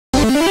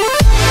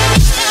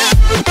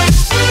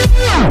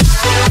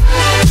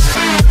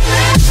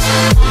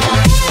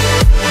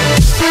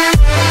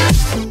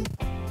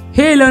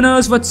Hey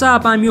learners, what's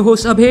up? I'm your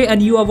host Abhay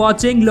and you are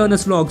watching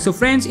Learners Vlog. So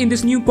friends, in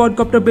this new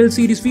quadcopter build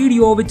series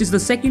video, which is the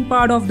second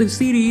part of the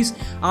series,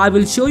 I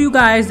will show you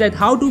guys that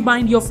how to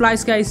bind your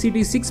Flysky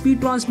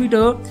CT6B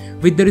transmitter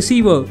with the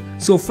receiver.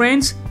 So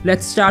friends,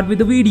 let's start with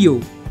the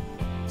video.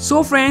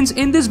 So friends,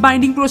 in this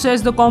binding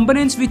process, the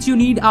components which you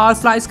need are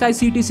Flysky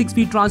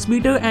CT6B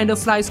transmitter and a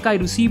Flysky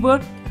receiver,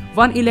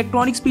 one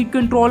electronic speed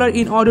controller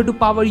in order to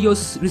power your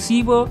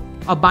receiver,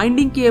 a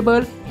binding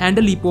cable and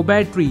a Lipo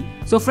battery.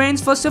 So friends,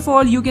 first of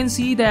all, you can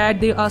see that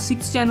there are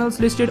 6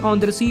 channels listed on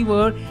the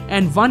receiver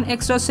and one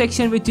extra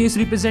section which is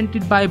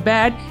represented by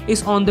bat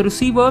is on the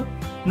receiver.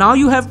 Now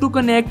you have to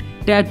connect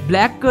that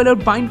black color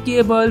bind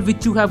cable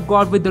which you have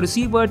got with the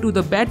receiver to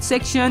the bat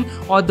section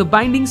or the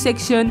binding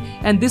section,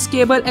 and this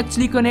cable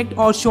actually connect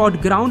or short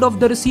ground of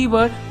the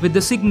receiver with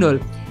the signal.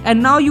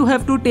 And now you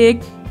have to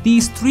take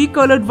these 3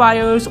 colored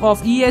wires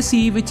of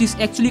ESC which is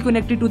actually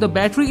connected to the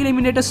battery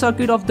eliminator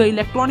circuit of the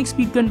electronic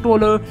speed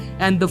controller,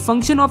 and the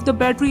function of the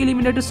battery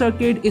eliminator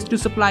circuit is to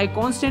supply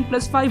constant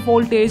 +5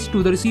 voltage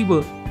to the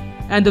receiver.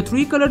 And the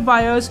 3 colored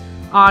wires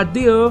are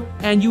there,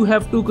 and you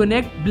have to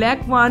connect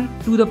black one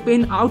to the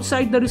pin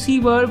outside the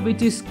receiver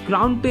which is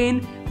ground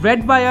pin,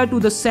 red wire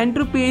to the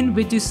center pin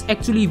which is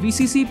actually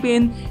VCC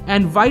pin,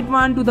 and white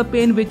one to the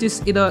pin which is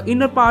in the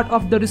inner part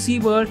of the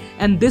receiver,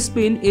 and this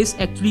pin is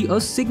actually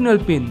a signal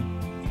pin.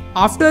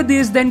 After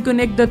this, then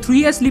connect the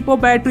 3S Lipo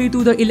battery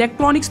to the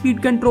electronic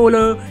speed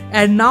controller,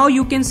 and now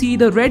you can see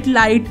the red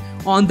light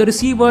on the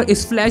receiver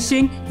is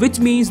flashing, which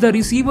means the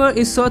receiver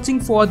is searching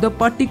for the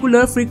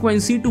particular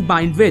frequency to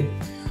bind with.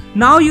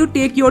 Now you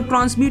take your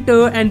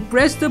transmitter and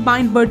press the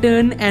bind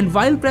button, and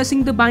while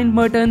pressing the bind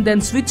button then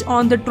switch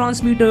on the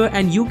transmitter,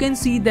 and you can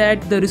see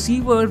that the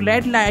receiver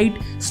red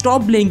light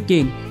stop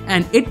blinking,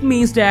 and it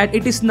means that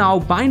it is now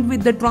bind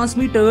with the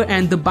transmitter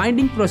and the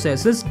binding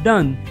process is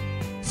done.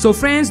 So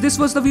friends, this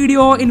was the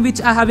video in which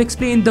I have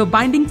explained the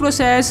binding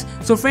process.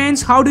 So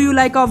friends, how do you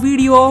like our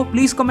video?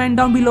 Please comment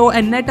down below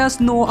and let us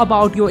know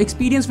about your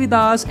experience with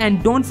us,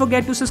 and don't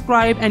forget to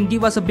subscribe and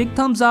give us a big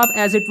thumbs up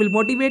as it will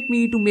motivate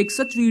me to make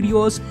such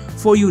videos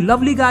for you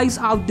lovely guys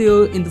out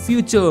there in the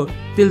future.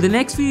 Till the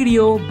next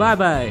video, bye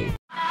bye.